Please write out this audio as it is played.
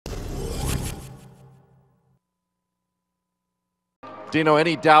Dino,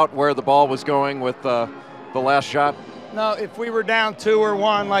 any doubt where the ball was going with the last shot? No, if we were down 2 or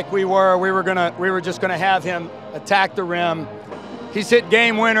 1 like we were just gonna have him attack the rim. He's hit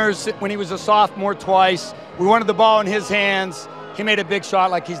game winners when he was a sophomore twice. We wanted the ball in his hands. He made a big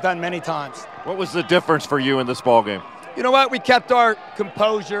shot like he's done many times. What was the difference for you in this ball game? You know what? We kept our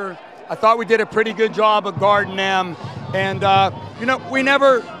composure. I thought we did a pretty good job of guarding them, and you know, we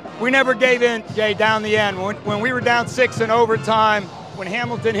never gave in, Jay, down the end. When we were down 6 in overtime, when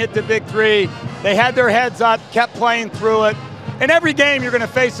Hamilton hit the big 3, they had their heads up, kept playing through it. In every game, you're going to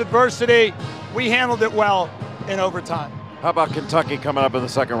face adversity. We handled it well in overtime. How about Kentucky coming up in the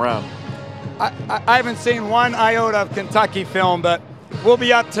second round? I haven't seen one iota of Kentucky film, but we'll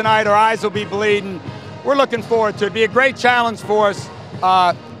be up tonight. Our eyes will be bleeding. We're looking forward to it. It'll be a great challenge for us.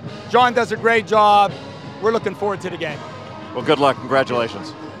 John does a great job. We're looking forward to the game. Well, good luck.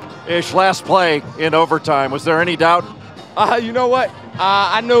 Congratulations. Ish, last play in overtime. Was there any doubt? You know what?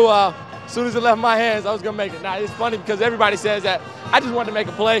 I knew as soon as it left my hands, I was going to make it. Now, it's funny because everybody says that. I just wanted to make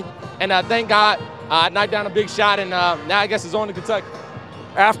a play, and thank God I knocked down a big shot, and now I guess it's on to Kentucky.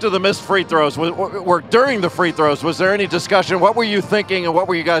 After the missed free throws, during the free throws, was there any discussion? What were you thinking, and what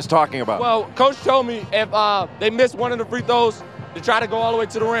were you guys talking about? Well, Coach told me if they missed one of the free throws, to try to go all the way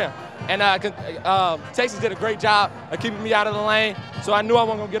to the rim. And Texas did a great job of keeping me out of the lane, so I knew I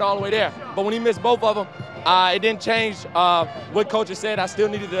wasn't going to get all the way there. But when he missed both of them, it didn't change what Coach had said. I still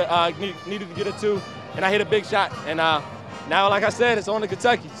needed to get a 2, and I hit a big shot. And now, like I said, it's on to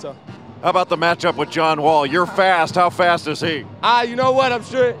Kentucky. So. How about the matchup with John Wall? You're fast. How fast is he? You know what? I'm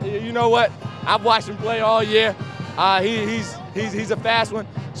sure. You know what? I've watched him play all year. He's a fast one,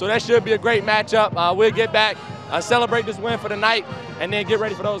 so that should be a great matchup. We'll get back, celebrate this win for the night, and then get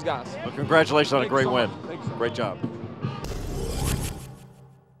ready for those guys. Well, congratulations on a great win. Thank you so much. Great job.